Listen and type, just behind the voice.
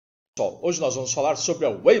Pessoal, hoje nós vamos falar sobre a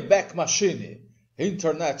Wayback Machine,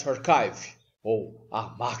 Internet Archive, ou a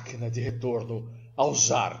máquina de retorno aos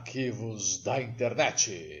arquivos da internet.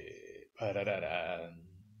 Quando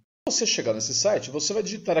você chegar nesse site, você vai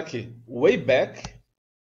digitar aqui Wayback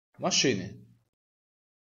Machine.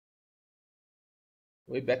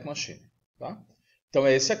 Wayback Machine, tá? Então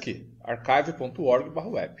é esse aqui,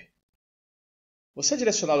 archive.org/web. Você é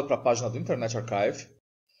direcionado para a página do Internet Archive.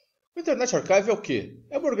 O Internet Archive é o quê?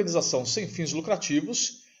 É uma organização sem fins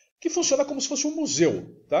lucrativos que funciona como se fosse um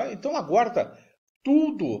museu, tá? Então ela guarda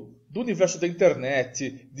tudo do universo da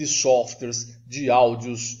internet, de softwares, de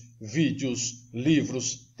áudios, vídeos,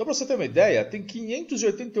 livros. Então, para você ter uma ideia, tem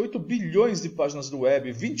 588 bilhões de páginas do web,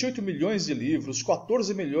 28 milhões de livros,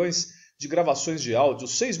 14 milhões de gravações de áudio,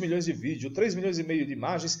 6 milhões de vídeo, 3 milhões e meio de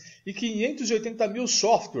imagens e 580 mil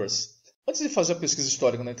softwares. Antes de fazer a pesquisa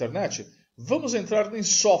histórica na internet, vamos entrar em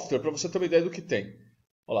software para você ter uma ideia do que tem.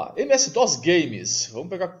 Olha lá, MS-DOS Games. Vamos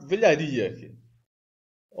pegar velharia aqui.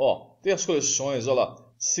 Ó, tem as coleções, olha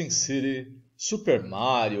lá, SimCity, Super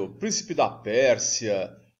Mario, Príncipe da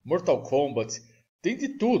Pérsia, Mortal Kombat, tem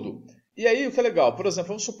de tudo. E aí o que é legal, por exemplo,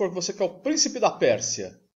 vamos supor que você quer o Príncipe da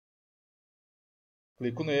Pérsia.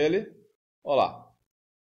 Clico nele, olha lá.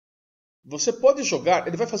 Você pode jogar,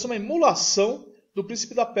 ele vai fazer uma emulação do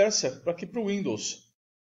Príncipe da Pérsia para aqui para o Windows.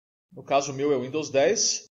 No caso o meu é o Windows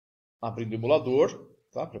 10, abrindo o emulador,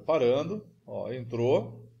 tá? Preparando, ó,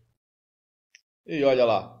 entrou. E olha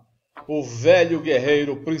lá, o velho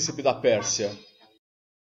guerreiro Príncipe da Pérsia.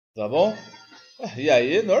 Tá bom? E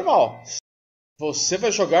aí, normal. Você vai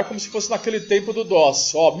jogar como se fosse naquele tempo do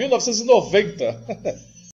DOS, ó, 1990.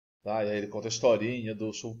 Tá, e aí ele conta a historinha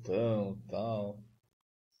do sultão e tal.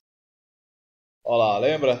 Olha lá,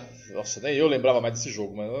 lembra? Nossa, nem eu lembrava mais desse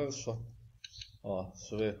jogo, mas olha só. Ó,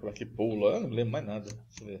 deixa eu ver por aqui pula. Eu não lembro mais nada.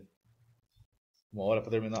 Deixa eu ver. Uma hora pra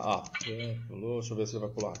terminar. Ah, pulou. Deixa eu ver se ele vai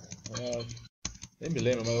pular. Nem me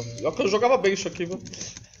lembro, mas eu jogava bem isso aqui, viu?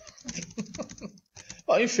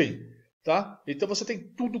 Bom, enfim, tá? Então você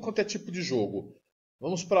tem tudo quanto é tipo de jogo.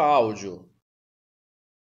 Vamos para áudio.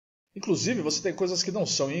 Inclusive, você tem coisas que não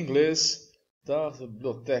são em inglês, tá?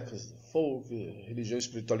 Bibliotecas, folk, religião e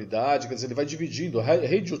espiritualidade. Quer dizer, ele vai dividindo.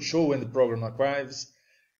 Radio Show and Program Archives.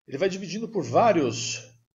 Ele vai dividindo por vários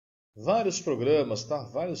programas, tá?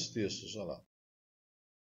 Vários textos, olha lá.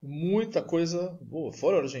 Muita coisa boa.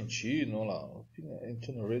 Fora argentino, olha lá.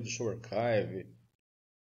 Antonio Radio Show Archive.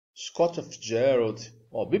 Scott Fitzgerald.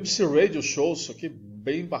 Ó, BBC Radio Show, isso aqui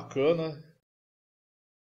bem bacana.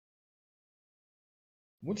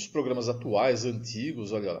 Muitos programas atuais,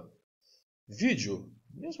 antigos, olha lá. Vídeo,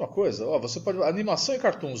 mesma coisa. Ó, você pode... Animação e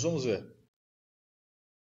cartoons, vamos ver.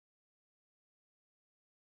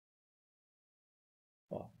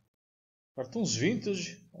 Cartoons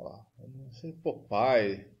vintage, ó,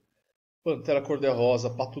 Popeye, Pantera Cor-de-Rosa,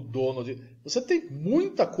 Pato Donald. Você tem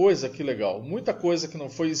muita coisa aqui legal, muita coisa que não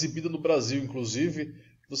foi exibida no Brasil, inclusive,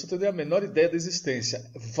 você tem a menor ideia da existência.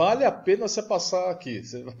 Vale a pena você passar aqui.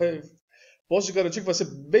 Posso te garantir que vai ser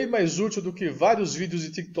bem mais útil do que vários vídeos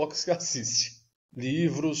de TikTok que você assiste.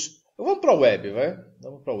 Livros. Vamos para a web, vai?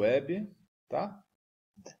 Vamos para a web, tá?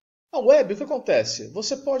 A web, o que acontece?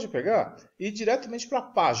 Você pode pegar e ir diretamente para a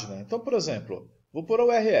página. Então, por exemplo, vou pôr a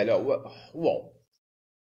URL, ó, UOL.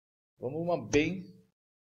 Vamos uma bem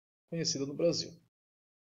conhecida no Brasil.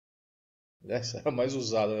 Essa é a mais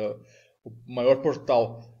usada, é o maior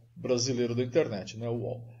portal brasileiro da internet, né? O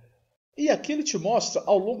UOL. E aqui ele te mostra,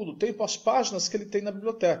 ao longo do tempo, as páginas que ele tem na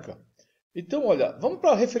biblioteca. Então, olha, vamos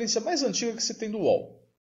para a referência mais antiga que se tem do UOL.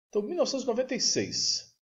 Então, 1996.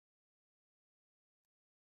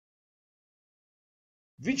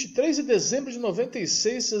 23 de dezembro de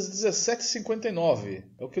 96 às 17h59.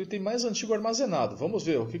 É o que ele tem mais antigo armazenado. Vamos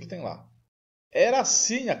ver o que tem lá. Era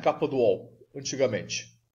assim a capa do UOL,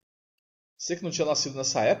 antigamente. Você que não tinha nascido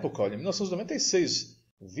nessa época, olha, em 1996.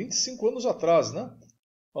 25 anos atrás, né?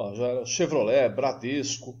 Ó, já era Chevrolet,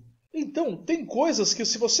 Bradesco. Então, tem coisas que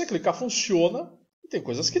se você clicar funciona e tem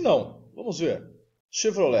coisas que não. Vamos ver.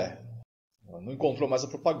 Chevrolet. Não encontrou mais a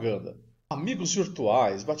propaganda. Amigos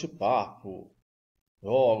virtuais, bate-papo.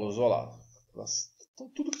 Jogos, olha lá. Então,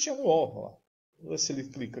 tudo que tinha no UOL. Olha lá. Vamos ver se ele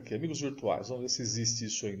clica aqui. Amigos virtuais. Vamos ver se existe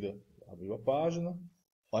isso ainda. Abriu a página.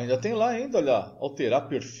 Ó, ainda tem lá ainda, olha. Alterar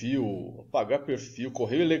perfil, apagar perfil,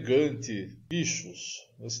 correio elegante, bichos.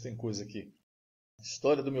 Vamos ver se tem coisa aqui.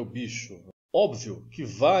 História do meu bicho. Óbvio que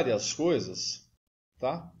várias coisas,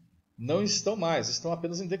 tá? Não estão mais, estão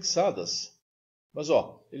apenas indexadas. Mas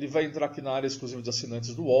ó, ele vai entrar aqui na área exclusiva de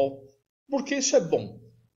assinantes do UOL. Porque isso é bom.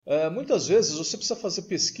 Muitas vezes você precisa fazer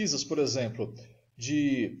pesquisas, por exemplo,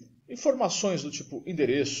 de informações do tipo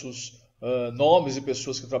endereços, nomes de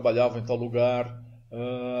pessoas que trabalhavam em tal lugar,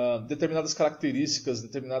 determinadas características,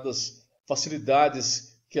 determinadas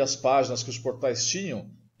facilidades que as páginas, que os portais tinham,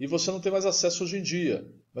 e você não tem mais acesso hoje em dia.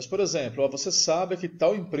 Mas, por exemplo, você sabe que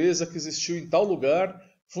tal empresa que existiu em tal lugar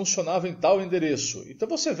funcionava em tal endereço. Então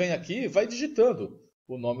você vem aqui e vai digitando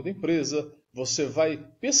o nome da empresa, você vai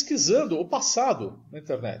pesquisando o passado na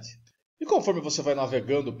internet. E conforme você vai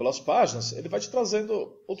navegando pelas páginas, ele vai te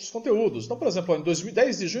trazendo outros conteúdos. Então, por exemplo, em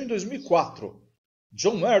 10 de junho de 2004,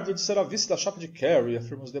 John Edward será vice da chapa de Kerry,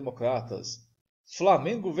 afirmam os democratas.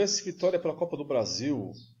 Flamengo vence vitória pela Copa do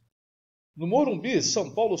Brasil. No Morumbi,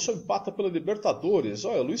 São Paulo só empata pela Libertadores.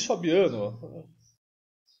 Olha, Luiz Fabiano.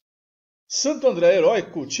 Santo André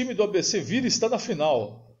heróico, o time do ABC vira e está na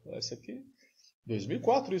final. Esse aqui,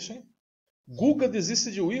 2004 isso, hein? Guga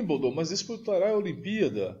desiste de Wimbledon, mas disputará a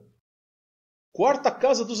Olimpíada. Quarta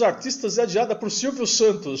Casa dos Artistas é adiada por Silvio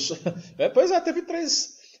Santos. Pois é, teve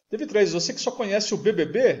três. Você que só conhece o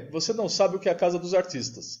BBB, você não sabe o que é a Casa dos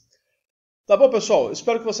Artistas. Tá bom, pessoal?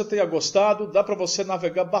 Espero que você tenha gostado. Dá para você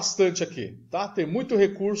navegar bastante aqui, tá? Tem muito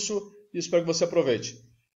recurso e espero que você aproveite.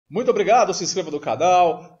 Muito obrigado, se inscreva no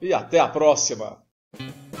canal e até a próxima!